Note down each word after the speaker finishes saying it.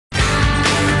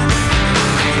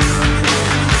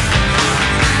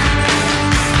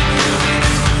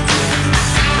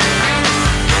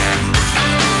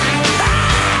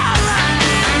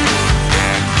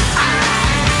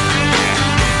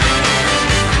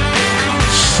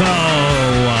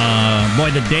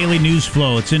the daily news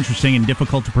flow. It's interesting and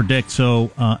difficult to predict.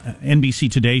 So,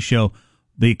 NBC Today show,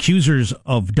 the accusers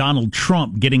of Donald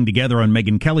Trump getting together on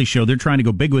Megyn Kelly's show, they're trying to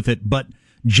go big with it, but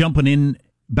jumping in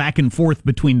back and forth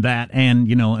between that and,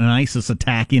 an ISIS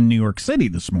attack in New York City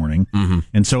this morning. Mm-hmm.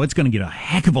 And so it's going to get a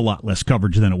heck of a lot less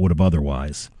coverage than it would have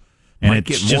otherwise. And might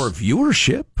get more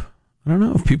viewership. I don't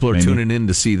know if people are tuning in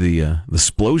to see the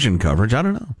explosion coverage. I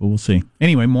don't know. But we'll see.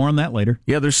 Anyway, more on that later.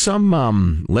 Yeah, there's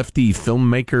some lefty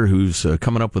filmmaker who's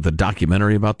coming up with a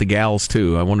documentary about the gals,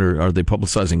 too. I wonder, are they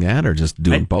publicizing that or just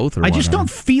doing both? Or I just don't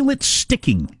feel it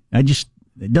sticking.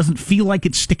 It doesn't feel like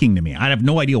it's sticking to me. I have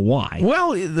no idea why.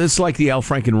 Well, it's like the Al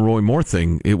Franken and Roy Moore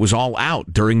thing. It was all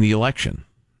out during the election,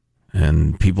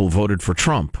 and people voted for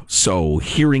Trump. So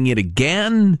hearing it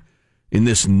again in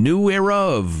this new era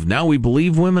of now we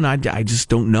believe women, I just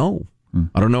don't know.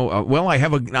 I don't know. Well, I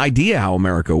have an idea how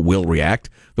America will react,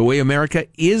 the way America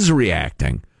is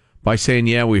reacting, by saying,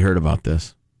 yeah, we heard about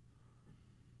this.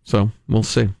 So we'll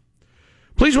see.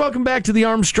 Please welcome back to the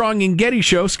Armstrong and Getty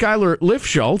Show, Skylar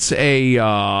Lifschultz,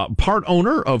 a part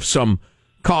owner of some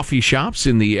coffee shops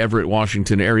in the Everett,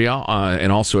 Washington area,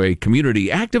 and also a community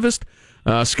activist.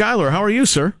 Skylar, how are you,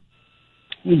 sir?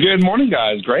 Good morning,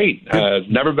 guys. Great.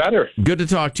 Never better. Good to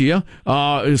talk to you.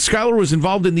 Skylar was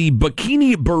involved in the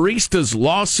Bikini Baristas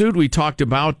lawsuit we talked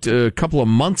about a couple of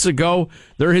months ago.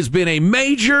 There has been a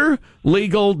major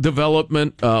legal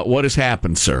development. What has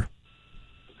happened, sir?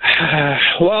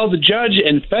 Well, the judge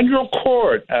in federal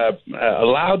court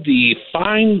allowed the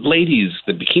fine ladies,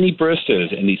 the Bikini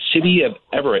Baristas in the city of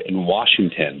Everett in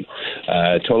Washington,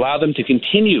 to allow them to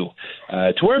continue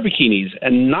to wear bikinis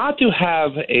and not to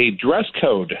have a dress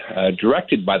code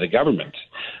directed by the government.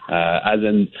 As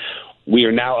in, we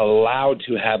are now allowed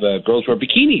to have girls wear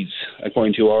bikinis,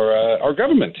 according to our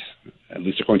government. At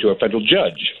least according to a federal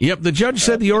judge. Yep, the judge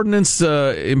said the ordinance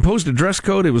imposed a dress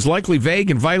code. It was likely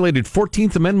vague and violated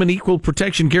 14th Amendment equal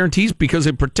protection guarantees because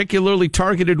it particularly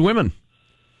targeted women.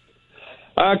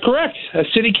 Correct. A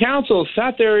city council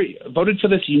sat there, voted for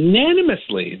this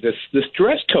unanimously, this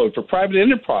dress code for private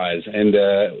enterprise. And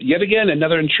yet again,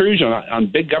 another intrusion on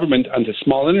big government onto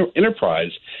small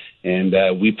enterprise. And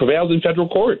we prevailed in federal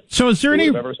court. So is there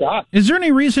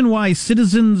any reason why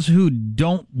citizens who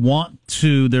don't want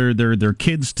to their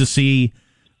kids to see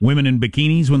women in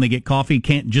bikinis when they get coffee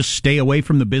can't just stay away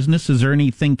from the business? Is there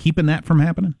anything keeping that from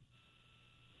happening?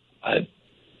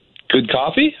 Good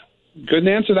coffee? Couldn't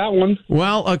answer that one.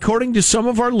 Well, according to some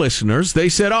of our listeners, they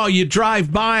said, "Oh, you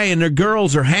drive by and the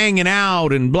girls are hanging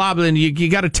out and blah blah, and you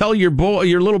got to tell your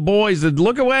little boys that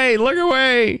look away, look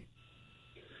away."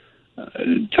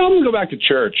 Tell them to go back to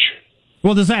church.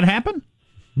 Well, does that happen?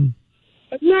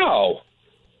 No.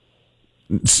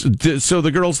 So the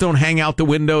girls don't hang out the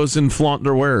windows and flaunt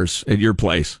their wares at your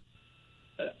place?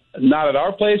 Not at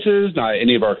our places, not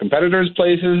any of our competitors'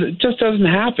 places. It just doesn't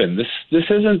happen. This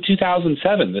isn't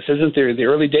 2007. This isn't the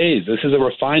early days. This is a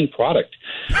refined product.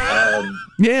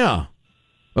 Yeah.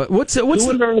 What's who would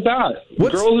have heard that?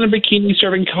 Girls in a bikini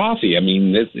serving coffee. I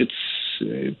mean,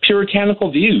 it's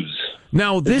puritanical views.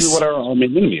 Now this is what our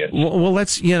main enemy is. Well,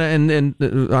 let's and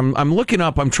I'm looking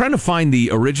up. I'm trying to find the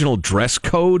original dress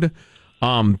code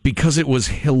because it was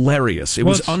hilarious. It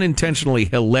was unintentionally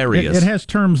hilarious. It has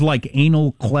terms like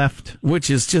anal cleft, which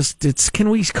is just can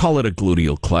we call it a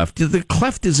gluteal cleft? The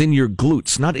cleft is in your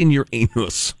glutes, not in your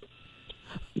anus.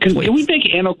 Can we make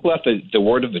anal cleft the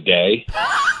word of the day?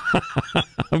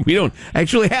 We don't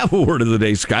actually have a word of the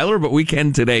day, Skylar, but we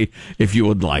can today if you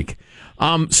would like.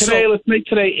 Let's make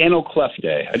today anal cleft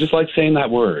day. I just like saying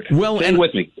that word. Well, Stand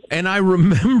with me. And I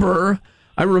remember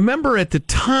at the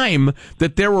time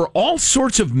that there were all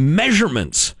sorts of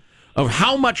measurements of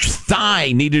how much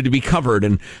thigh needed to be covered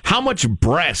and how much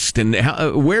breast and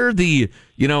where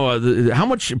how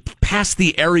much past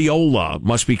the areola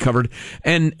must be covered.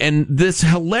 And this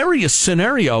hilarious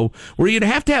scenario where you'd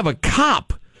have to have a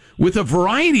cop with a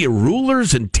variety of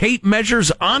rulers and tape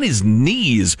measures on his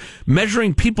knees,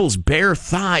 measuring people's bare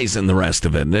thighs and the rest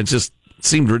of it. And it just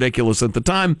seemed ridiculous at the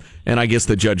time, and I guess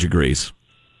the judge agrees.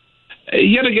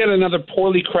 Yet again, another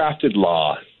poorly crafted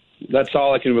law. That's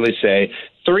all I can really say.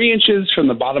 3 inches from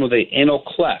the bottom of the anal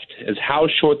cleft is how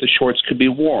short the shorts could be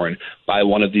worn by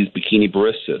one of these bikini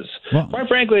baristas. Well, quite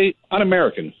frankly,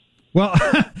 un-American. Well,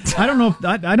 I don't know.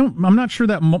 I'm not sure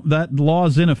that law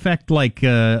is in effect. Like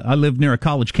I live near a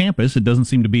college campus. It doesn't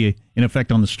seem to be in effect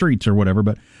on the streets or whatever.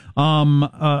 But some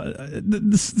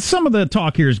of the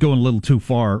talk here is going a little too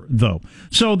far, though.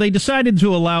 So they decided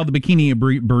to allow the bikini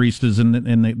baristas,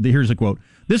 and here's a quote: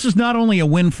 "This is not only a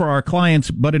win for our clients,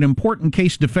 but an important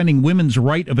case defending women's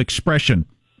right of expression.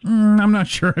 I'm not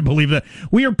sure I believe that.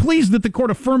 We are pleased that the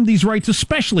court affirmed these rights,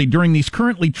 especially during these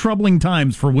currently troubling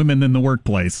times for women in the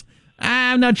workplace.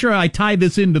 I'm not sure I tie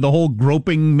this into the whole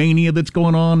groping mania that's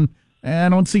going on. I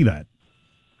don't see that.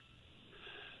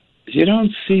 You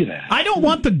don't see that. I don't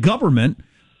want the government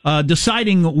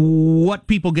deciding what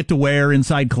people get to wear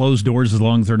inside closed doors as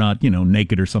long as they're not,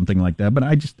 naked or something like that. But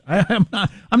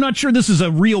I'm not sure this is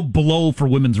a real blow for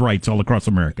women's rights all across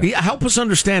America. Yeah, help us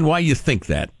understand why you think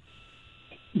that.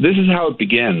 This is how it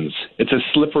begins. It's a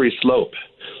slippery slope.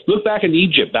 Look back in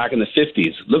Egypt back in the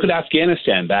 50s. Look at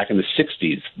Afghanistan back in the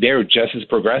 60s. They're just as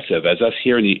progressive as us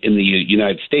here in the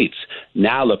United States.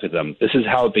 Now look at them. This is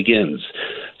how it begins.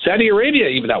 Saudi Arabia,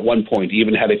 even at one point,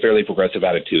 even had a fairly progressive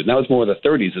attitude. And that was more in the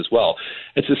 30s as well.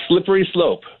 It's a slippery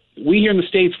slope. We here in the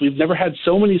States, we've never had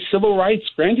so many civil rights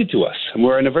granted to us, and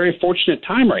we're in a very fortunate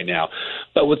time right now.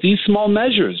 But with these small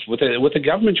measures, with the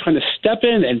government trying to step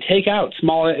in and take out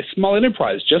small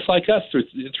enterprise just like us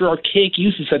through archaic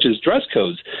uses such as dress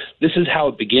codes, this is how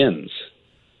it begins.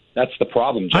 That's the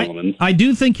problem, gentlemen. I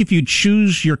do think if you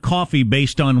choose your coffee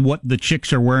based on what the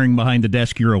chicks are wearing behind the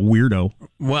desk, you're a weirdo.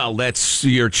 Well, that's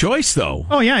your choice, though.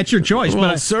 Oh, yeah, it's your choice. Well,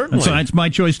 but certainly. So it's my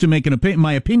choice to make an opinion.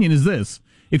 My opinion is this.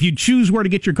 If you choose where to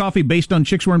get your coffee based on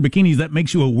chicks wearing bikinis, that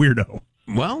makes you a weirdo.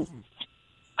 Well,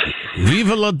 vive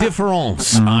la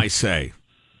différence, I say.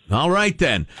 All right,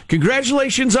 then.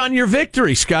 Congratulations on your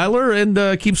victory, Skylar,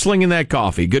 and keep slinging that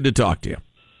coffee. Good to talk to you.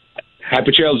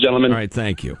 Happy trails, gentlemen. All right,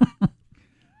 thank you.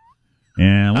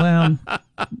 Yeah, well,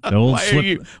 the old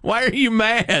why are you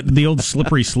mad? The old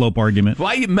slippery slope argument.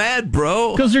 Why are you mad,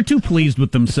 bro? Because they're too pleased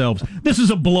with themselves. This is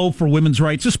a blow for women's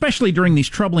rights, especially during these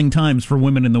troubling times for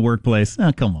women in the workplace.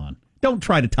 Oh, come on. Don't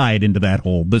try to tie it into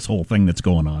this whole thing that's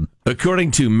going on.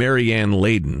 According to Marianne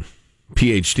Layden,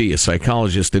 Ph.D., a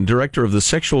psychologist and director of the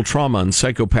Sexual Trauma and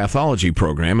Psychopathology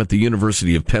program at the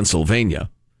University of Pennsylvania,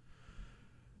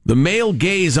 the male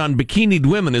gaze on bikinied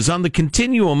women is on the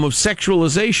continuum of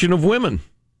sexualization of women.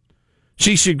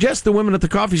 She suggests the women at the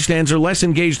coffee stands are less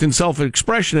engaged in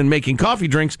self-expression and making coffee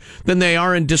drinks than they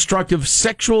are in destructive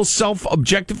sexual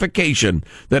self-objectification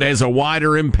that has a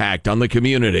wider impact on the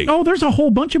community. Oh, there's a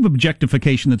whole bunch of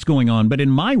objectification that's going on, but in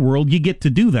my world, you get to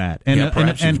do that. And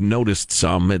perhaps you've noticed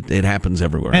some. It happens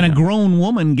everywhere. And a grown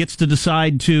woman gets to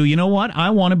decide to, you know what, I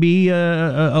want to be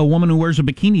a woman who wears a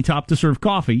bikini top to serve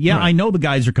coffee. Yeah, right. I know the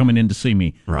guys are coming in to see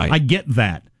me. Right. I get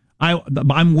that.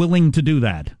 I'm willing to do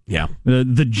that. Yeah.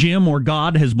 The gym or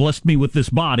God has blessed me with this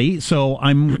body, so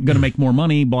I'm going to make more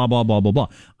money, blah, blah, blah, blah, blah.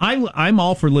 I'm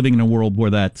all for living in a world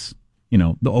where that's,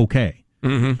 the okay.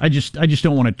 Mm-hmm. I just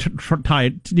don't want to try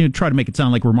to make it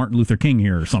sound like we're Martin Luther King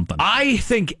here or something. I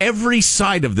think every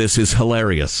side of this is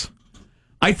hilarious.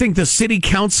 I think the city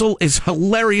council is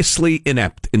hilariously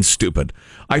inept and stupid.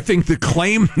 I think the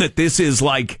claim that this is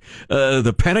like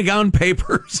the Pentagon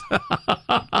Papers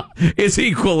is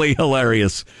equally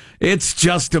hilarious. It's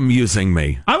just amusing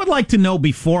me. I would like to know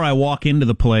before I walk into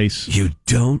the place. You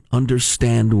don't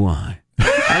understand why.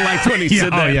 I liked when he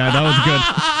said that. Oh, yeah, that was good.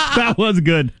 That was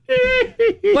good.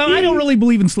 Well, I don't really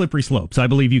believe in slippery slopes. I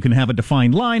believe you can have a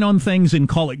defined line on things and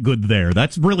call it good there.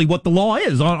 That's really what the law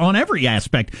is on every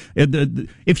aspect.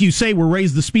 If you say we'll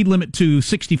raise the speed limit to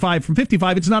 65 from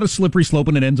 55, it's not a slippery slope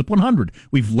and it ends up 100.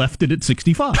 We've left it at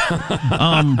 65.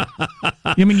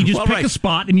 You just pick a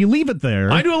spot and you leave it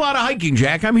there. I do a lot of hiking,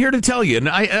 Jack. I'm here to tell you, and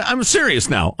I'm serious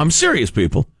now. I'm serious,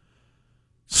 people.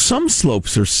 Some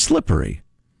slopes are slippery.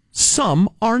 Some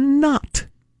are not.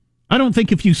 I don't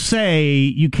think if you say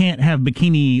you can't have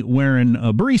bikini wearing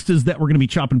baristas that we're going to be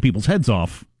chopping people's heads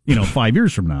off, 5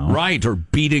 years from now. Right, or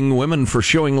beating women for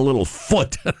showing a little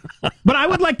foot. But I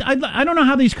would like to, I don't know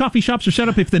how these coffee shops are set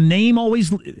up. If the name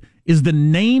is the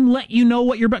name let you know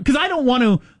what you're about? Because I don't want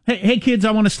to, hey kids,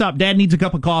 I want to stop. Dad needs a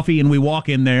cup of coffee, and we walk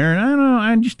in there, and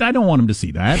I don't want them to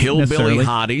see that. Hillbilly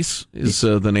Hotties is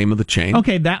the name of the chain.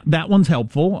 Okay, that one's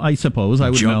helpful, I suppose. I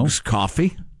would know. Jugs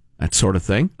Coffee. That sort of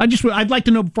thing. I'd like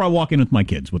to know before I walk in with my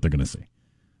kids what they're going to see.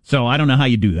 So I don't know how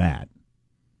you do that.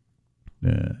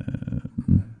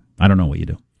 I don't know what you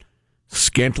do.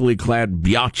 Scantily clad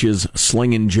biatches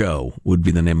slinging Joe would be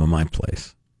the name of my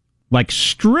place. Like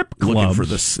strip clubs. Looking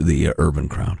for the urban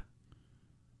crowd.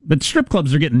 But strip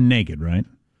clubs are getting naked, right?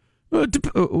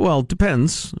 Well,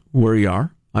 depends where you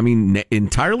are. I mean,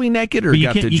 entirely naked or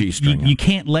got the G-string? You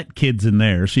can't let kids in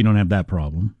there, so you don't have that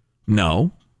problem.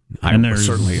 No. I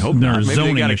certainly hope not. Maybe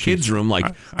they got a kids' room like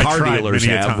car dealers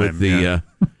have with the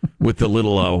with the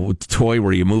little toy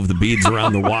where you move the beads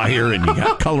around the wire, and you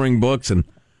got coloring books and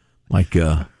like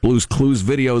Blue's Clues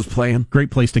videos playing.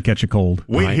 Great place to catch a cold.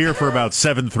 Wait here for about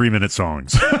 7 3-minute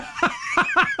songs.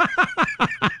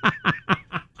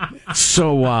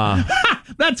 So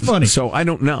That's funny. So I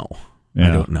don't know. Yeah,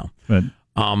 I don't know. But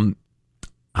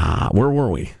where were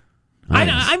we?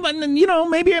 Maybe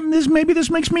this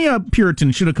makes me a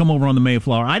Puritan. Should have come over on the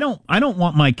Mayflower. I don't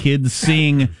want my kids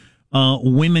seeing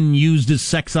women used as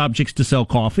sex objects to sell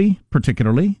coffee,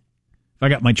 particularly. If I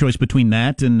got my choice between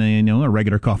that and a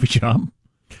regular coffee shop,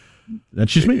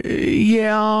 that's just me.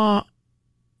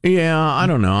 Yeah, I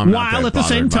don't know. While at the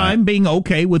same time being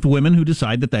okay with women who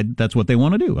decide that's what they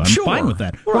want to do. I'm fine with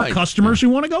that. Right. Or customers who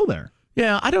want to go there.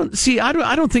 Yeah, I don't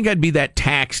think I'd be that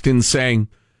taxed in saying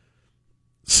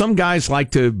some guys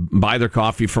like to buy their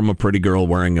coffee from a pretty girl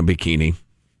wearing a bikini.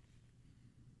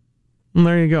 And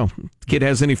there you go. Kid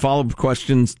has any follow-up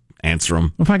questions, answer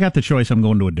them. If I got the choice, I'm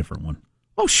going to a different one.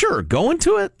 Oh, sure. Go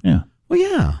into it? Yeah. Well,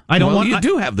 yeah. You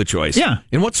do have the choice. Yeah.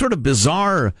 And what sort of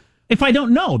bizarre... If I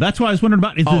don't know, that's why I was wondering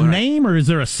about, is the name or is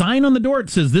there a sign on the door that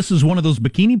says this is one of those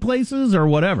bikini places or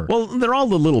whatever? Well, they're all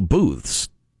the little booths,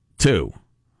 too.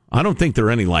 I don't think they're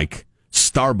any, like,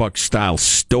 Starbucks-style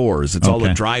stores. It's all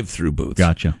the drive-through booths.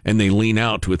 Gotcha. And they lean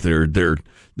out with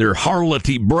their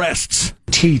harlotty breasts.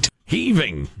 Teat.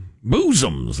 Heaving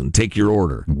bosoms and take your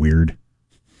order. Weird.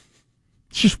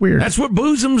 It's just weird. That's what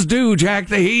bosoms do, Jack.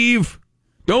 They heave.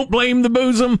 Don't blame the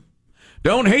bosom.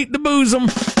 Don't hate the bosom.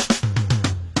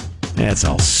 That's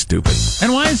all stupid.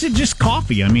 And why is it just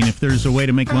coffee? I mean, if there's a way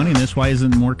to make money in this, why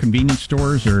isn't it more convenience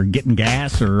stores or getting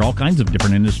gas or all kinds of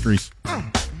different industries? I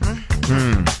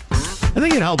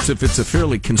think it helps if it's a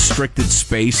fairly constricted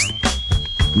space.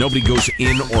 Nobody goes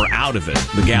in or out of it.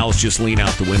 The gals just lean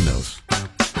out the windows.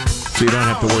 So you don't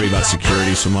have to worry about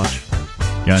security so much.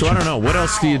 Gotcha. So I don't know. What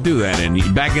else do you do that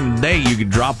in? Back in the day, you could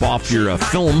drop off your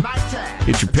film,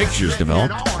 get your pictures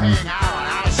developed.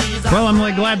 Well, I'm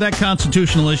really glad that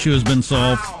constitutional issue has been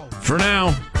solved. For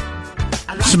now.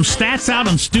 Some stats out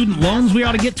on student loans we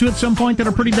ought to get to at some point that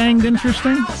are pretty danged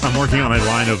interesting. I'm working on a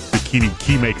line of bikini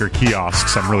keymaker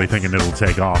kiosks. I'm really thinking it'll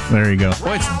take off. There you go.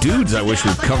 Boy, it's dudes I wish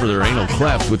would cover their anal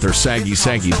cleft with their saggy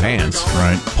pants.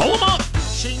 Right. Pull them up!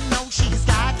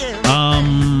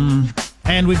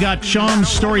 And we've got Sean's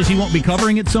stories he won't be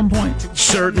covering at some point.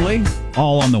 Certainly.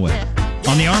 All on the way.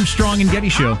 On the Armstrong and Getty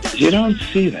Show. You don't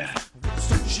see that.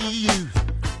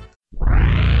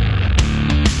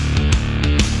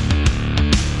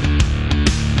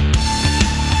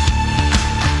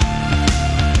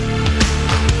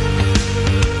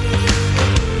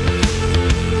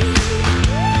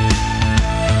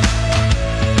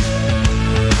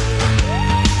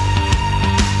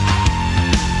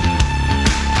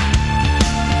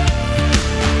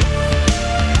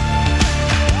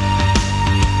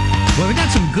 Well, we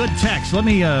got some good text. Let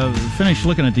me finish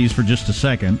looking at these for just a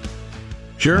second.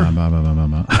 Sure.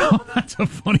 Oh, that's a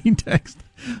funny text.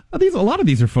 A lot of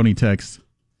these are funny texts.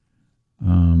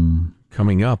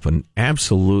 Coming up, an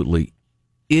absolutely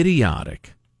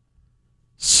idiotic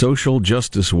social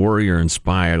justice warrior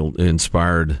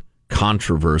inspired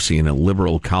controversy in a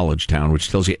liberal college town, which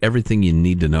tells you everything you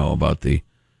need to know about the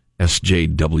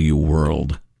SJW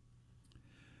world.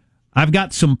 I've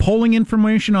got some polling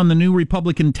information on the new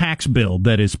Republican tax bill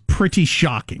that is pretty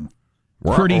shocking.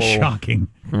 Pretty shocking.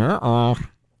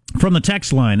 From the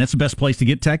text line. That's the best place to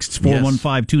get texts.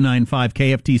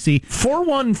 415-295-KFTC.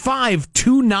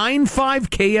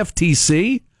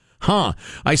 415-295-KFTC? Huh.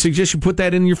 I suggest you put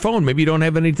that in your phone. Maybe you don't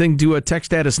have anything to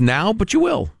text at us now, but you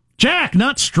will. Jack,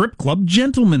 not strip club,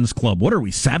 gentlemen's club. What are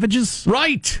we, savages?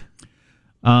 Right.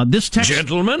 This text...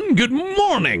 Gentlemen, good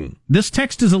morning. This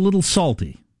text is a little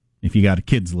salty, if you got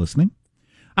kids listening.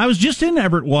 I was just in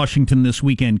Everett, Washington this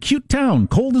weekend. Cute town,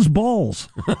 cold as balls.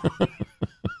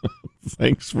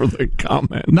 Thanks for the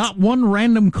comment. Not one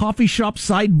random coffee shop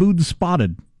side boob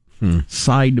spotted.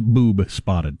 Side boob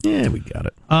spotted. Yeah, we got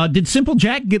it. Did Simple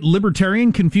Jack get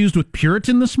libertarian confused with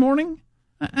Puritan this morning?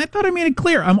 I thought I made it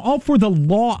clear. I'm all for the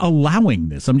law allowing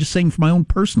this. I'm just saying for my own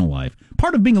personal life.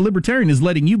 Part of being a libertarian is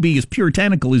letting you be as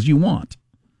puritanical as you want,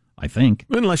 I think.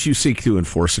 Unless you seek to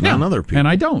enforce it on other people. And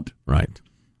I don't. Right.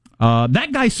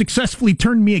 That guy successfully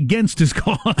turned me against his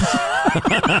cause.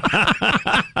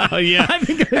 Yeah. I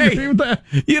think I agree with that.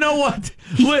 You know what?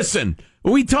 Listen,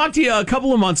 we talked to you a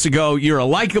couple of months ago. You're a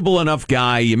likable enough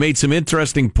guy. You made some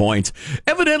interesting points.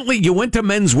 Evidently, you went to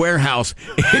Men's Warehouse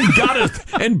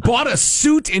and bought a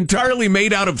suit entirely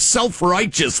made out of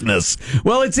self-righteousness.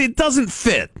 Well, it doesn't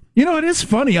fit. You know, it is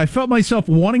funny. I felt myself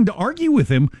wanting to argue with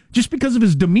him just because of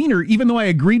his demeanor, even though I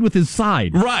agreed with his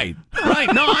side. Right. No,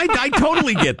 I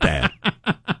totally get that.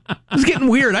 It's getting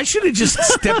weird. I should have just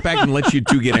stepped back and let you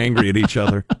two get angry at each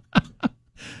other.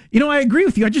 You know, I agree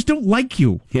with you. I just don't like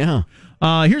you.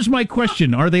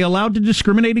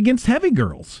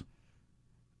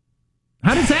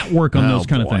 How does that work on those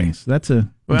kind of things? That's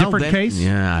a different case?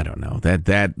 Yeah, I don't know.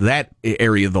 That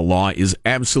area of the law is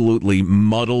absolutely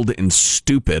muddled and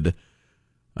stupid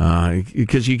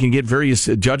because you can get various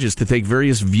judges to take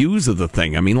various views of the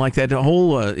thing. I mean, like that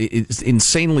whole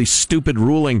insanely stupid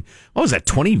ruling, what was that,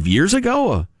 20 years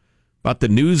ago? About the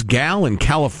news gal in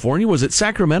California? Was it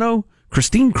Sacramento?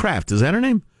 Christine Kraft, is that her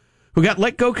name? Who got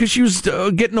let go because she was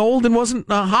getting old and wasn't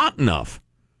hot enough.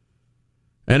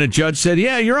 And a judge said,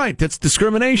 yeah, you're right, that's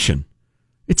discrimination.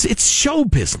 It's show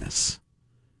business.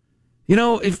 You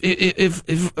know,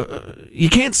 if you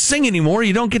can't sing anymore,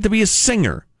 you don't get to be a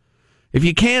singer. If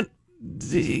you can't,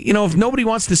 if nobody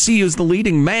wants to see you as the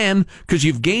leading man because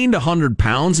you've gained 100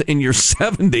 pounds and you're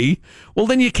 70, well,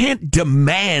 then you can't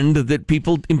demand that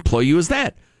people employ you as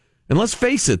that. And let's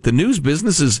face it, the news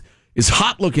business is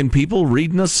hot-looking people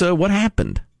reading us what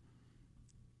happened.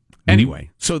 Anyway,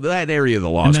 so that area of the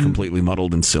law is completely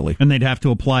muddled and silly. And they'd have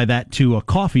to apply that to a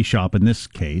coffee shop in this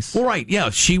case. Well, right, yeah,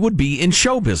 she would be in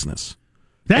show business.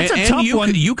 That's a tough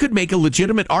one. You could make a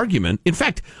legitimate argument. In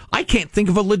fact, I can't think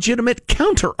of a legitimate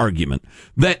counter-argument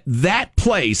that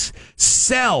place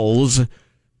sells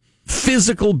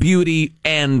physical beauty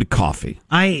and coffee.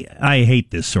 I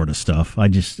hate this sort of stuff.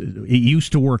 It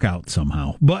used to work out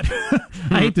somehow, but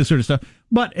I hate this sort of stuff.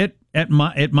 But at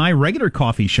my regular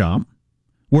coffee shop,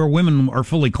 where women are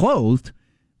fully clothed,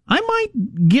 I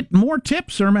might get more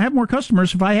tips or have more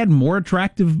customers if I had more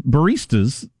attractive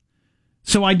baristas.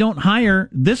 So I don't hire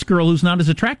this girl who's not as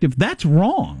attractive. That's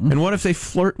wrong. And what if they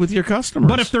flirt with your customers?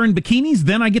 But if they're in bikinis,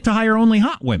 then I get to hire only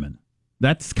hot women.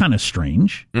 That's kind of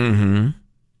strange. Mm-hmm.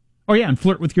 Oh, yeah, and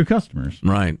flirt with your customers.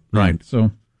 Right.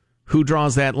 So who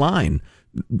draws that line?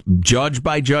 Judge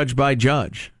by judge by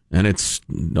judge. And it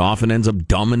often ends up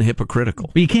dumb and hypocritical.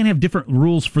 But you can't have different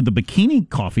rules for the bikini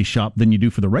coffee shop than you do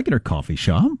for the regular coffee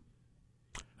shop.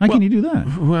 How can you do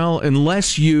that? Well,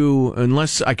 unless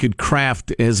I could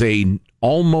craft as a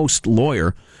almost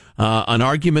lawyer an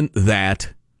argument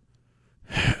that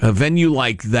a venue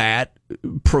like that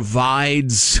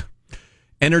provides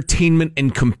entertainment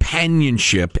and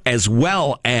companionship as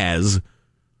well as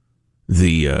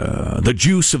the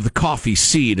juice of the coffee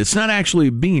seed. It's not actually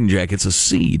a bean, Jack. It's a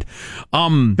seed.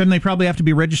 Then they probably have to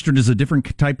be registered as a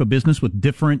different type of business with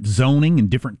different zoning and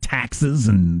different taxes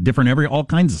and different all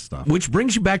kinds of stuff. Which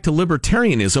brings you back to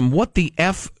libertarianism. What the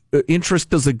interest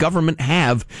does the government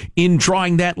have in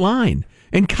drawing that line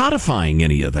and codifying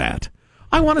any of that?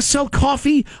 I want to sell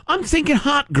coffee. I'm thinking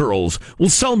hot girls will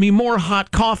sell me more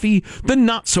hot coffee than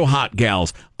not so hot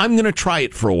gals. I'm going to try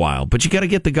it for a while, but you got to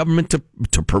get the government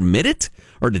to permit it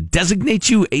or to designate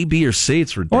you A, B, or C.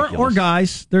 It's ridiculous. Or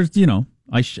guys. There's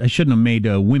I shouldn't have made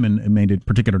made it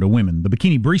particular to women. The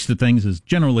bikini barista things is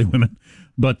generally women,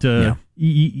 but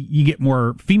you get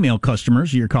more female customers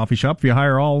at your coffee shop if you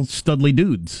hire all studly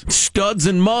dudes. Studs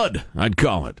and mud, I'd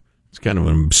call it. It's kind of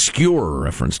an obscure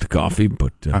reference to coffee,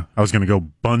 but... I was going to go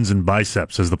Buns and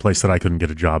Biceps as the place that I couldn't get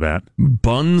a job at.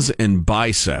 Buns and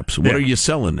Biceps. What are you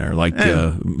selling there? Like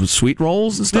sweet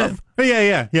rolls and stuff?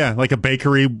 Yeah. Like a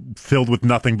bakery filled with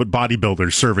nothing but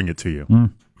bodybuilders serving it to you.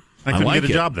 I couldn't get a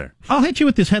job there. I'll hit you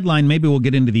with this headline. Maybe we'll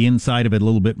get into the inside of it a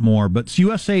little bit more. But it's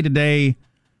USA Today,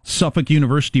 Suffolk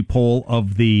University poll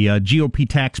of the GOP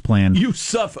tax plan. You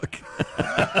Suffolk.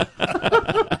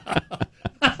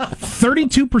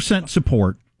 32%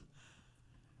 support,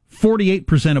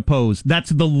 48% opposed. That's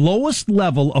the lowest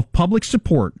level of public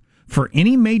support for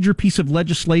any major piece of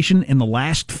legislation in the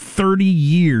last 30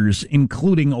 years,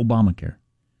 including Obamacare.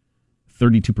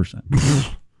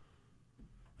 32%.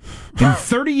 In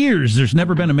 30 years, there's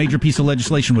never been a major piece of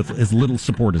legislation with as little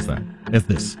support as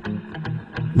this.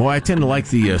 Boy, I tend to like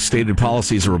the stated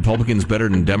policies of Republicans better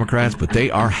than Democrats, but they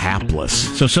are hapless.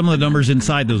 So some of the numbers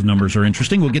inside those numbers are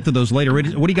interesting. We'll get to those later. What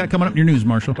do you got coming up in your news,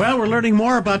 Marshall? Well, we're learning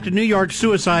more about the New York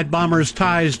suicide bomber's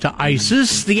ties to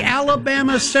ISIS, the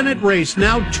Alabama Senate race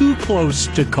now too close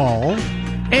to call,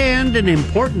 and an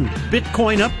important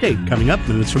Bitcoin update coming up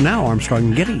minutes from now. Armstrong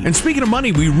and Getty. And speaking of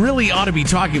money, we really ought to be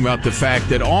talking about the fact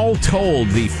that all told,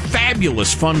 the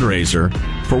fabulous fundraiser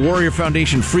for Warrior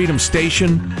Foundation Freedom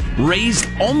Station raised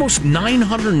almost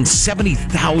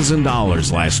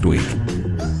 $970,000 last week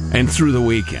and through the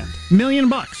weekend. $1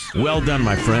 million. Well done,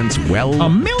 my friends. Well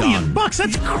done. $1 million.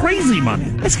 That's crazy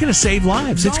money. It's going to save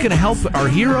lives. It's going to help our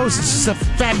heroes. It's a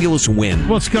fabulous win.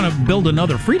 Well, it's going to build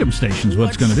another Freedom Station is what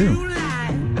it's going to do.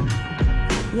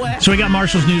 So we got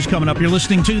Marshall's News coming up. You're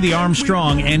listening to the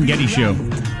Armstrong and Getty Show.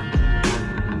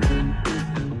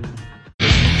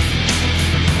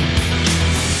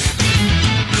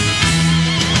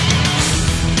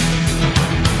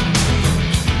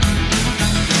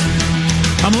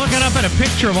 I'm looking up up at a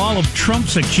picture of all of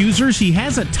Trump's accusers. He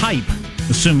has a type,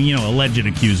 assuming, alleged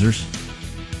accusers.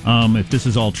 If this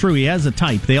is all true, he has a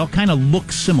type. They all kind of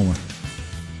look similar.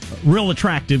 Real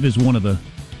attractive is one of the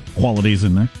qualities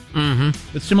in there.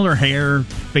 Mm-hmm. But similar hair,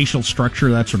 facial structure,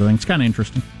 that sort of thing. It's kind of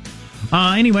interesting.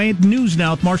 Anyway, news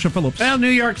now with Marshall Phillips. Well, New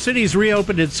York City's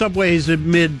reopened its subways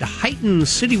amid heightened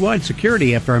citywide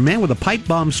security after a man with a pipe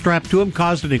bomb strapped to him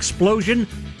caused an explosion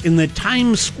in the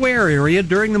Times Square area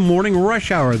during the morning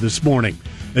rush hour this morning.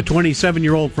 A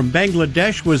 27-year-old from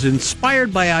Bangladesh was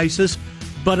inspired by ISIS,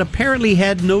 but apparently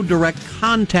had no direct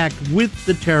contact with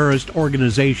the terrorist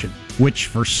organization. Which,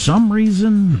 for some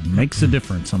reason, makes a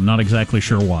difference. I'm not exactly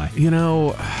sure why.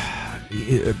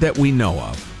 That we know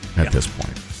of at this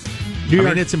point.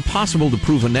 It's impossible to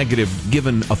prove a negative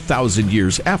given 1,000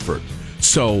 years' effort.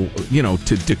 So,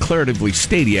 to declaratively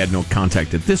state he had no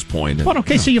contact at this point. But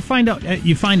okay, so you find out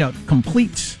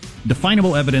complete,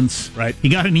 definable evidence. Right. He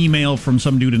got an email from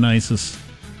some dude in ISIS.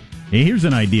 Hey, here's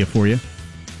an idea for you.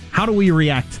 How do we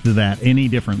react to that any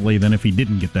differently than if he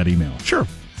didn't get that email? Sure.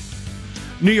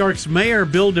 New York's Mayor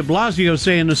Bill de Blasio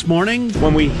saying this morning,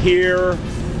 when we hear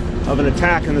of an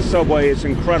attack in the subway, it's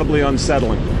incredibly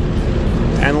unsettling.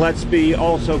 And let's be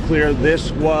also clear,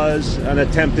 this was an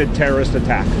attempted terrorist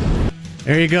attack.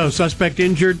 There you go. Suspect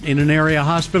injured in an area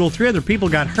hospital. 3 other people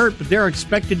got hurt, but they're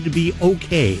expected to be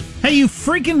okay. Hey, you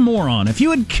freaking moron. If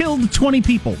you had killed 20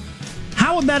 people,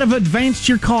 how would that have advanced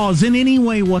your cause in any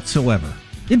way whatsoever?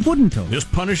 It wouldn't have.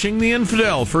 Just punishing the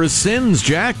infidel for his sins,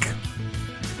 Jack.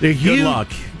 Good luck.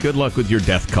 Good luck with your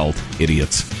death cult,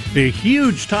 idiots. The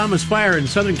huge Thomas Fire in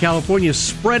Southern California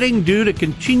spreading due to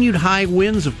continued high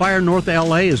winds. A fire north of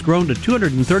L.A. has grown to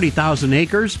 230,000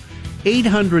 acres.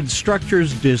 800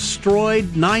 structures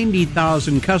destroyed.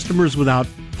 90,000 customers without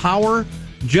power.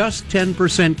 Just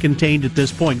 10% contained at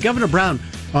this point. Governor Brown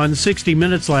on 60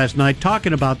 Minutes last night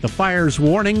talking about the fire's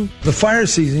warning. The fire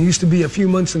season used to be a few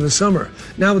months in the summer.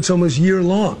 Now it's almost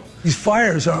year-long. These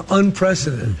fires are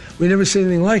unprecedented. We've never seen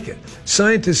anything like it.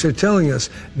 Scientists are telling us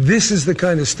this is the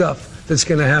kind of stuff that's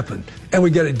going to happen, and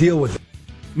we got to deal with it.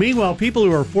 Meanwhile, people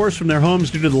who are forced from their homes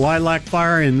due to the Lilac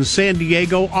Fire in San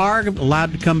Diego are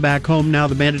allowed to come back home now.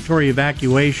 The mandatory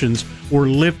evacuations were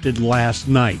lifted last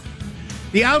night.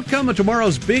 The outcome of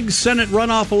tomorrow's big Senate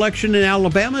runoff election in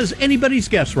Alabama is anybody's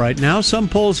guess right now. Some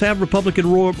polls have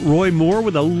Republican Roy Moore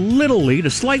with a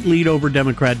slight lead over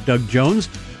Democrat Doug Jones.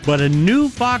 But a new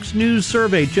Fox News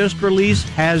survey just released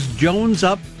has Jones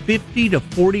up 50 to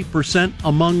 40%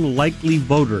 among likely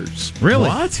voters. Really?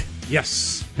 What?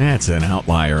 Yes. That's an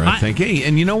outlier, I think. Hey,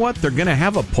 and you know what? They're going to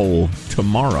have a poll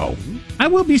tomorrow. I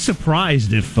will be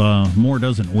surprised if Moore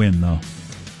doesn't win, though.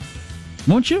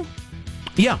 Won't you?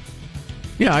 Yeah.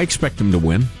 Yeah, I expect him to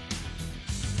win.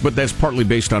 But that's partly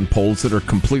based on polls that are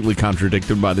completely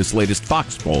contradicted by this latest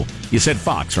Fox poll. You said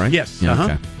Fox, right? Yes. Yeah,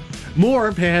 okay.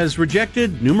 Moore has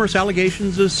rejected numerous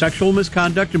allegations of sexual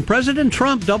misconduct, and President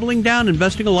Trump doubling down,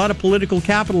 investing a lot of political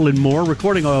capital in Moore,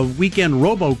 recording a weekend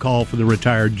robocall for the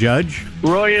retired judge.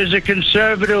 Roy is a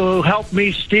conservative who helped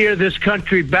me steer this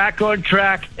country back on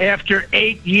track after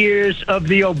 8 years of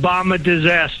the Obama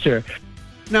disaster.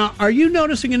 Now, are you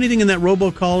noticing anything in that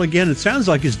robocall again? It sounds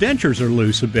like his dentures are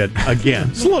loose a bit again.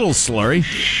 It's a little slurry.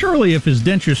 Surely if his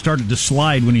dentures started to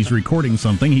slide when he's recording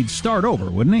something, he'd start over,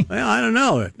 wouldn't he? Well, I don't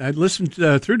know. I listened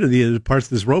through to the parts of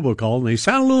this robocall, and they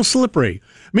sound a little slippery.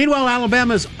 Meanwhile,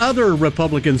 Alabama's other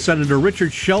Republican Senator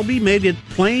Richard Shelby made it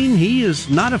plain he is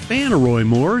not a fan of Roy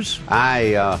Moore's.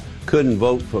 I couldn't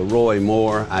vote for Roy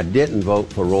Moore. I didn't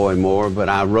vote for Roy Moore, but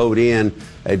I wrote in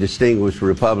a distinguished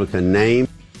Republican name.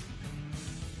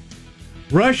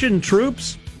 Russian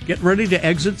troops get ready to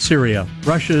exit Syria.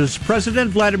 Russia's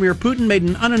President Vladimir Putin made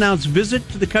an unannounced visit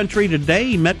to the country today.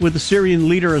 He met with the Syrian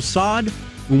leader Assad.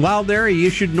 And while there, he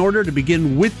issued an order to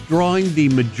begin withdrawing the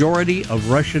majority of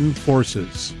Russian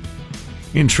forces.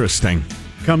 Interesting.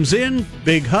 Comes in,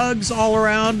 big hugs all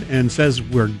around, and says,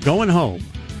 we're going home.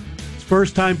 It's the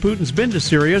first time Putin's been to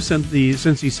Syria since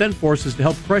he sent forces to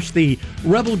help crush the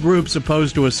rebel groups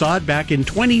opposed to Assad back in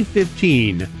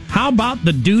 2015. How about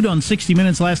the dude on 60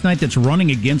 Minutes last night that's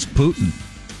running against Putin?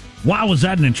 Wow, was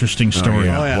that an interesting story?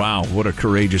 Oh, yeah. Wow, what a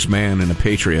courageous man and a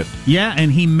patriot. Yeah,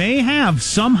 and he may have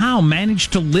somehow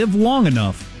managed to live long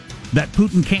enough that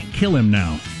Putin can't kill him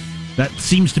now. That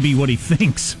seems to be what he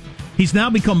thinks. He's now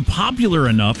become popular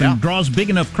enough and draws big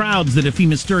enough crowds that if he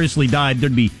mysteriously died,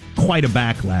 there'd be quite a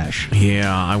backlash.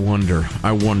 Yeah, I wonder.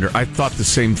 I thought the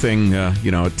same thing, at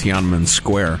Tiananmen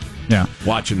Square. Yeah.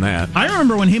 Watching that. I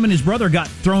remember when him and his brother got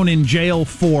thrown in jail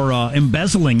for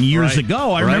embezzling years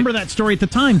ago. I remember that story at the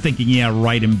time thinking, yeah,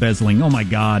 right, embezzling. Oh, my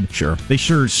God. Sure. They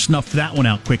sure snuffed that one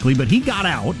out quickly, but he got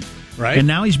out. Right. And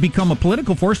now he's become a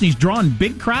political force, and he's drawing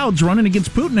big crowds running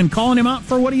against Putin and calling him out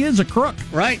for what he is, a crook.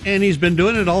 Right, and he's been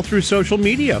doing it all through social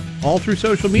media.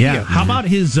 Yeah. How about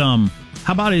his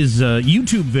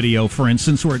YouTube video, for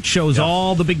instance, where it shows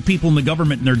all the big people in the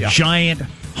government and their giant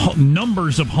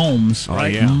numbers of homes,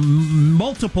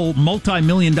 multiple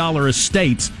multi-million-dollar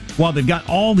estates, while they've got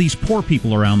all these poor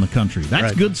people around the country.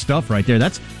 That's good stuff right there.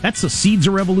 That's the seeds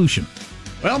of revolution.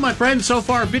 Well, my friends, so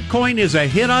far, Bitcoin is a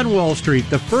hit on Wall Street.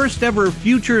 The first ever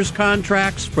futures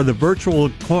contracts for the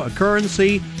virtual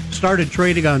currency started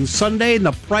trading on Sunday, and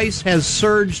the price has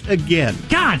surged again.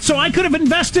 God, so I could have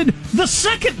invested the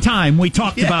second time we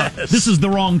talked about this is the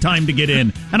wrong time to get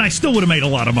in, and I still would have made a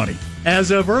lot of money.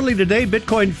 As of early today,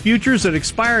 Bitcoin futures that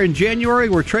expire in January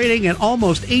were trading at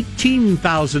almost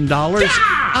 $18,000,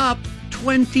 up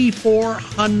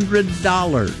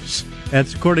 $2,400.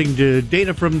 That's according to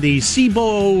data from the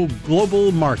Cboe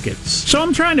Global Markets. So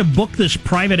I'm trying to book this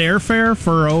private airfare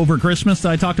for over Christmas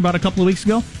that I talked about a couple of weeks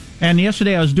ago. And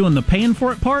yesterday I was doing the paying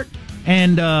for it part.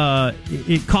 And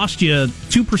it costs you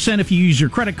 2% if you use your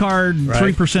credit card,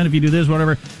 3% if you do this,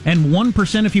 whatever, and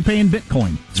 1% if you pay in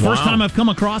Bitcoin. It's the first time I've come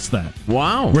across that.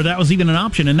 Wow. Where that was even an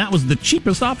option, and that was the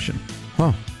cheapest option.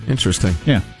 Wow. Interesting.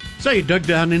 Yeah. So you dug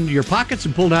down into your pockets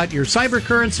and pulled out your cyber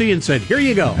currency and said, here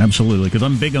you go. Absolutely, because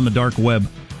I'm big on the dark web.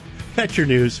 That's your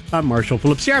news. I'm Marshall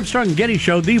Phillips, the Armstrong and Getty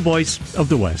Show, the voice of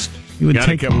the West. Got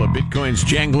a couple of Bitcoins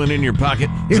jangling in your pocket.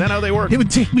 Is that how they work? It would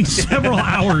take me several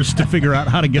hours to figure out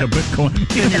how to get a Bitcoin.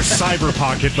 In your cyber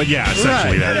pocket, but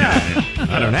essentially that. Yeah.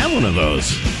 I don't have one of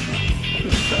those.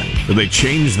 Do they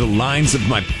change the lines of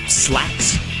my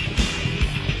slacks?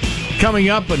 Coming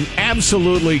up, an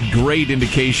absolutely great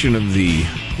indication of the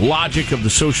logic of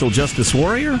the social justice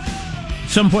warrior.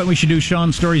 Some point we should do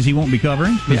Sean's stories he won't be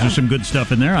covering, because there's some good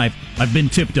stuff in there. I've been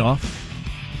tipped off.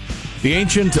 The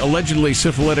ancient, allegedly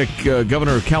syphilitic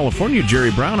governor of California, Jerry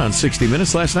Brown, on 60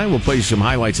 Minutes last night. We'll play you some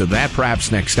highlights of that,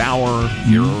 perhaps next hour.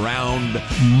 You're around.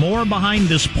 More behind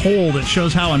this poll that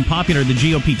shows how unpopular the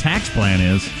GOP tax plan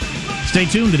is. Stay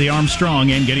tuned to the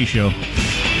Armstrong and Getty Show.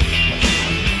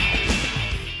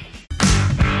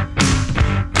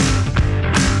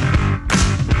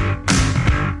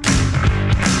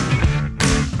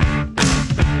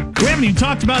 We haven't even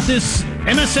talked about this.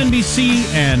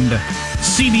 MSNBC and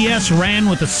CBS ran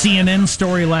with a CNN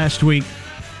story last week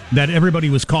that everybody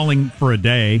was calling for a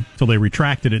day till they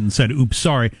retracted it and said, oops,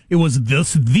 sorry. It was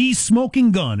the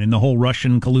smoking gun in the whole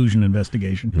Russian collusion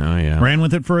investigation. Oh, yeah. Ran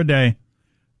with it for a day.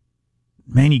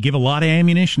 Man, you give a lot of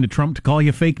ammunition to Trump to call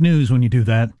you fake news when you do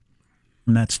that.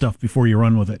 And that stuff before you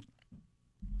run with it.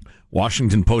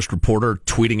 Washington Post reporter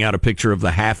tweeting out a picture of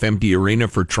the half-empty arena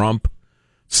for Trump,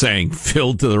 saying,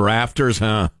 filled to the rafters,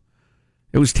 huh?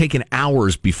 It was taken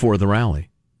hours before the rally,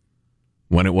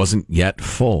 when it wasn't yet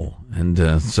full.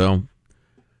 And so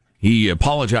he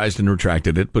apologized and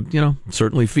retracted it, but,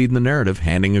 certainly feeding the narrative,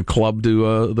 handing a club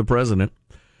to the president.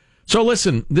 So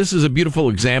listen, this is a beautiful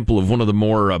example of one of the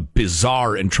more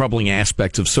bizarre and troubling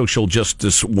aspects of social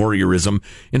justice warriorism.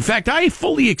 In fact, I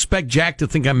fully expect Jack to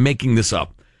think I'm making this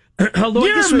up.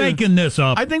 You're making this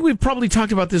up. I think we've probably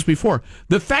talked about this before.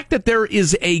 The fact that there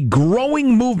is a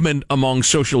growing movement among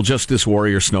social justice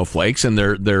warrior snowflakes and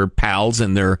their pals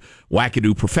and their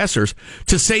wackadoo professors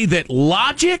to say that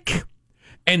logic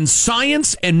and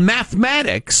science and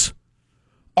mathematics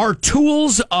are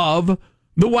tools of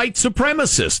the white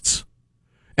supremacists,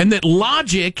 and that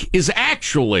logic is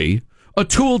actually a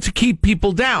tool to keep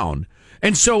people down.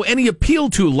 And so any appeal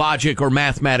to logic or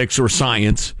mathematics or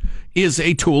science is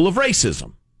a tool of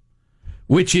racism,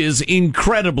 which is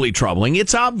incredibly troubling.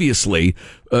 It's obviously,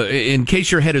 in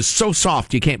case your head is so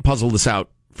soft you can't puzzle this out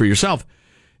for yourself,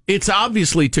 it's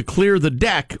obviously to clear the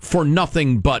deck for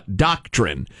nothing but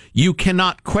doctrine. You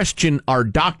cannot question our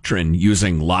doctrine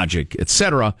using logic,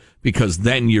 etc., because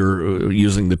then you're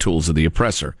using the tools of the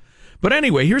oppressor. But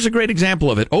anyway, here's a great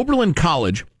example of it. Oberlin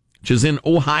College, which is in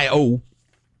Ohio,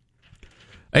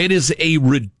 it is a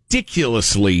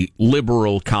ridiculously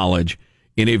liberal college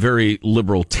in a very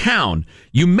liberal town.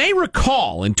 You may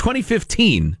recall in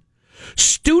 2015,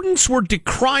 students were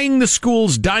decrying the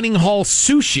school's dining hall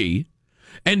sushi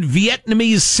and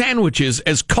Vietnamese sandwiches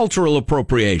as cultural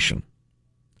appropriation,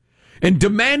 and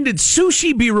demanded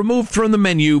sushi be removed from the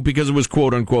menu because it was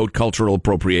quote-unquote cultural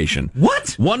appropriation.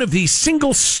 What? One of the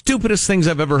single stupidest things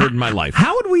I've ever heard in my life.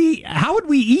 How would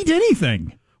we eat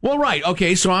anything? Well, right.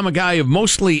 Okay, so I'm a guy of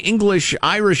mostly English,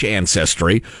 Irish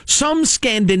ancestry, some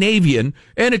Scandinavian,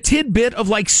 and a tidbit of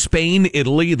like Spain,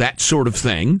 Italy, that sort of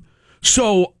thing.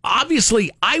 So obviously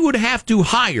I would have to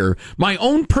hire my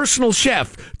own personal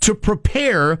chef to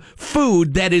prepare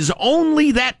food that is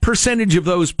only that percentage of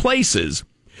those places.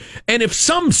 And if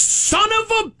some son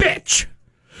of a bitch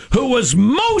who was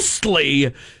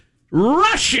mostly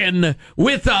Russian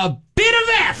with a bit of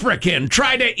African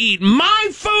tried to eat my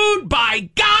food, by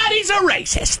God, he's a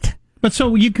racist. But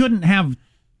so you couldn't have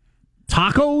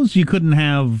tacos? You couldn't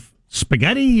have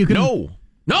spaghetti? You couldn't...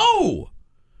 No. Oh,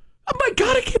 my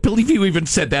God, I can't believe you even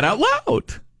said that out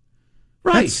loud.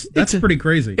 Right. That's pretty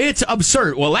crazy. It's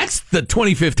absurd. Well, that's the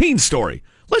 2015 story.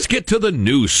 Let's get to the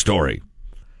news story.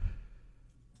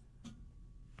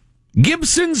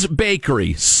 Gibson's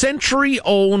Bakery,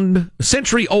 century-old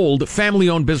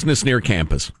family-owned business near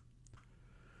campus.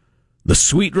 The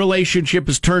sweet relationship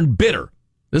has turned bitter.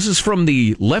 This is from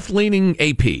the left-leaning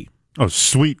AP. Oh,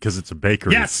 sweet, because it's a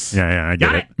bakery. Yes. Yeah, I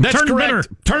get it. That's Turned correct.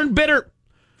 bitter. Turned bitter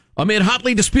amid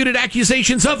hotly disputed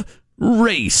accusations of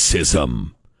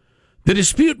racism. The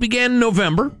dispute began in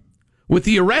November with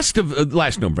the arrest of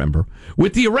last November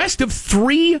with the arrest of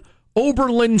 3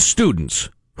 Oberlin students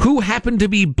who happened to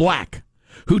be black,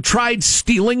 who tried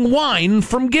stealing wine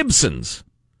from Gibson's.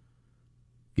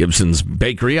 Gibson's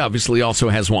Bakery obviously also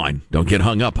has wine. Don't get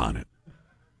hung up on it.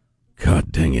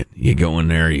 God dang it. You go in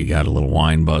there, you got a little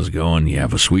wine buzz going, you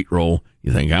have a sweet roll,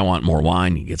 you think, I want more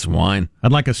wine, you get some wine.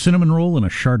 I'd like a cinnamon roll and a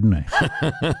Chardonnay.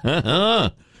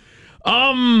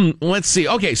 Let's see.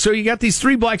 Okay, so you got these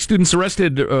 3 black students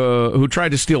arrested who tried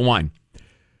to steal wine.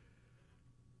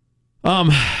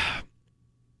 What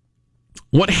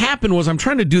happened was, I'm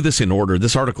trying to do this in order.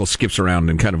 This article skips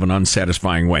around in kind of an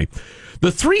unsatisfying way.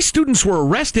 The 3 students were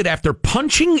arrested after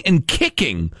punching and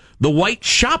kicking the white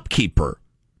shopkeeper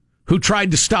who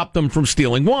tried to stop them from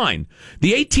stealing wine.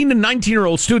 The 18 and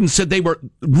 19-year-old students said they were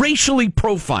racially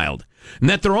profiled and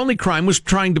that their only crime was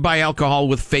trying to buy alcohol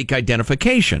with fake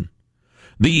identification.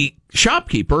 The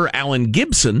shopkeeper, Alan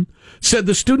Gibson, said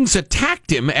the students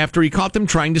attacked him after he caught them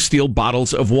trying to steal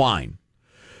bottles of wine.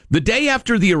 The day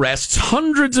after the arrests,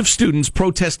 hundreds of students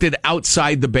protested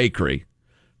outside the bakery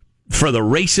for the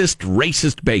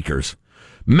racist bakers.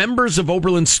 Members of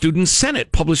Oberlin's Student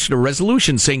Senate published a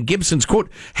resolution saying Gibson's,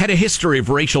 quote, had a history of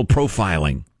racial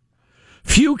profiling.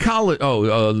 Few college...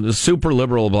 the super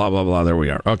liberal, blah, blah, blah. There we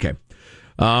are. Okay.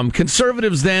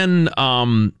 Conservatives then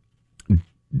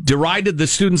derided the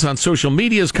students on social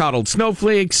media as coddled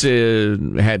snowflakes,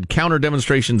 had counter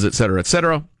demonstrations, et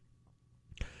cetera,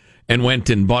 and went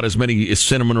and bought as many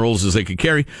cinnamon rolls as they could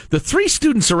carry. The 3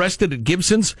 students arrested at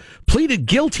Gibson's pleaded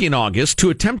guilty in August to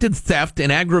attempted theft and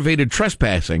aggravated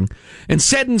trespassing and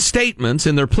said in statements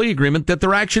in their plea agreement that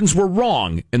their actions were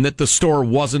wrong and that the store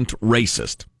wasn't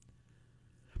racist.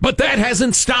 But that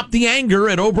hasn't stopped the anger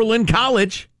at Oberlin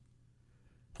College,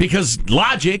 because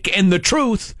logic and the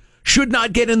truth should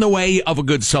not get in the way of a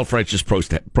good self-righteous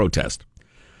protest.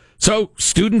 So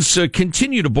students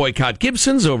continue to boycott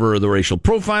Gibson's over the racial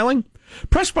profiling.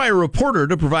 Pressed by a reporter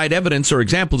to provide evidence or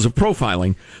examples of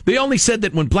profiling, they only said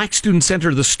that when black students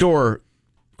enter the store,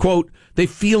 quote, they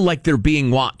feel like they're being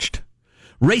watched.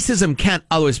 Racism can't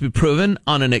always be proven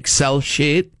on an Excel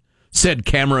sheet, said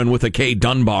Cameron with a K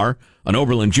Dunbar, an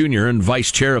Oberlin junior and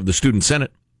vice chair of the Student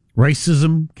Senate.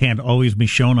 Racism can't always be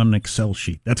shown on an Excel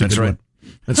sheet. That's good right. one.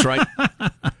 That's right.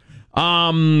 Good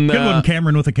one,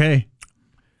 Cameron with a K.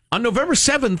 On November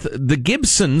 7th, the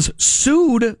Gibsons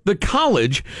sued the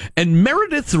college and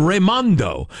Meredith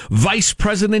Raimondo, vice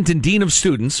president and dean of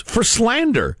students, for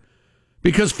slander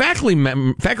because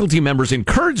faculty members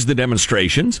encouraged the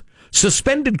demonstrations,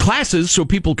 suspended classes so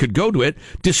people could go to it,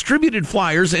 distributed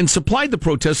flyers, and supplied the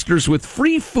protesters with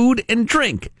free food and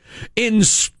drink, in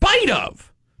spite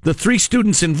of the 3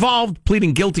 students involved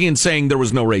pleading guilty and saying there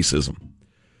was no racism.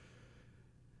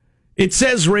 It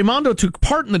says Raimondo took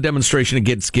part in the demonstration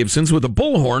against Gibson's with a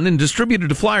bullhorn and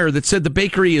distributed a flyer that said the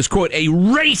bakery is, quote, a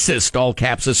racist, all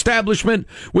caps, establishment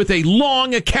with a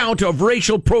long account of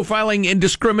racial profiling and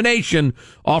discrimination,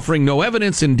 offering no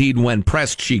evidence. Indeed, when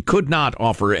pressed, she could not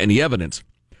offer any evidence.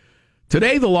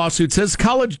 Today, the lawsuit says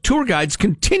college tour guides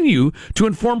continue to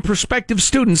inform prospective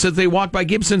students as they walk by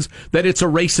Gibson's that it's a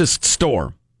racist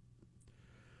store.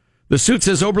 The suit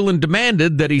says Oberlin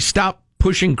demanded that he stop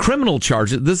pushing criminal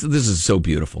charges. This is so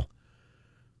beautiful.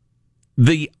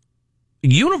 The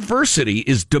university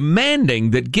is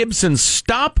demanding that Gibson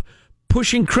stop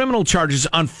pushing criminal charges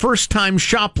on first-time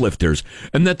shoplifters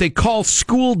and that they call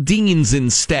school deans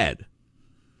instead.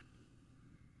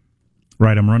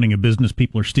 Right, I'm running a business.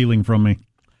 People are stealing from me.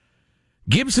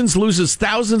 Gibson's loses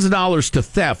thousands of dollars to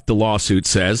theft, the lawsuit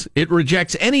says. It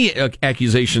rejects any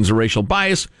accusations of racial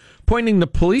bias, pointing to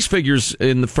police figures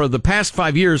for the past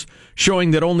 5 years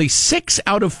showing that only 6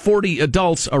 out of 40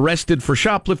 adults arrested for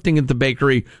shoplifting at the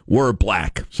bakery were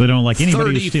black. So they don't like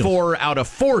anybody who steals. 34 out of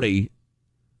 40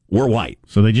 were white.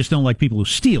 So they just don't like people who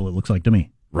steal, it looks like to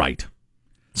me. Right.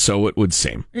 So it would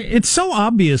seem. It's so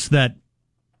obvious that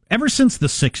ever since the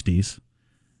 60s,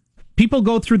 people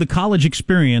go through the college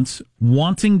experience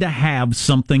wanting to have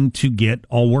something to get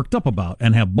all worked up about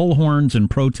and have bullhorns and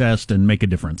protest and make a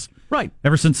difference. Right.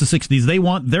 Ever since the 60s, they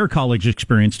want their college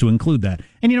experience to include that.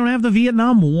 And you don't have the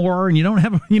Vietnam War, and you don't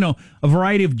have, a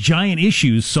variety of giant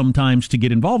issues sometimes to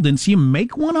get involved in, so you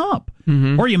make one up.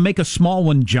 Mm-hmm. Or you make a small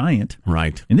one giant.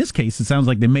 Right. In this case, it sounds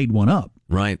like they made one up.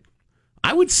 Right.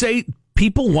 I would say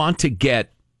people want to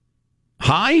get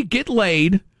high, get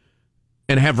laid,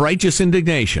 and have righteous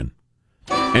indignation.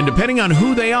 And depending on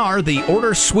who they are, the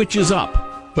order switches up.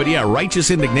 But yeah,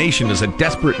 righteous indignation is a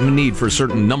desperate need for a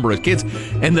certain number of kids.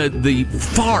 And the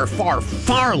far, far,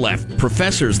 far left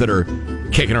professors that are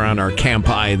kicking around our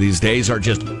campi these days are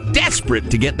just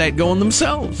desperate to get that going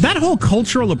themselves. That whole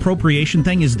cultural appropriation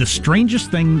thing is the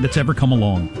strangest thing that's ever come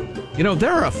along.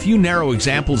 There are a few narrow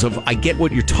examples of I get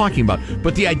what you're talking about,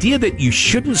 but the idea that you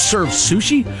shouldn't serve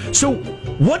sushi, so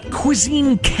what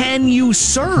cuisine can you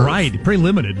serve? Right, pretty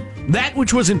limited. That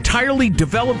which was entirely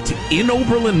developed in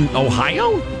Oberlin,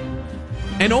 Ohio?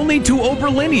 And only to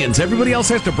Oberlinians. Everybody else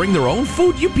has to bring their own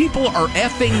food? You people are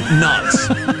effing nuts.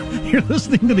 You're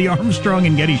listening to the Armstrong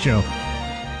and Getty Show.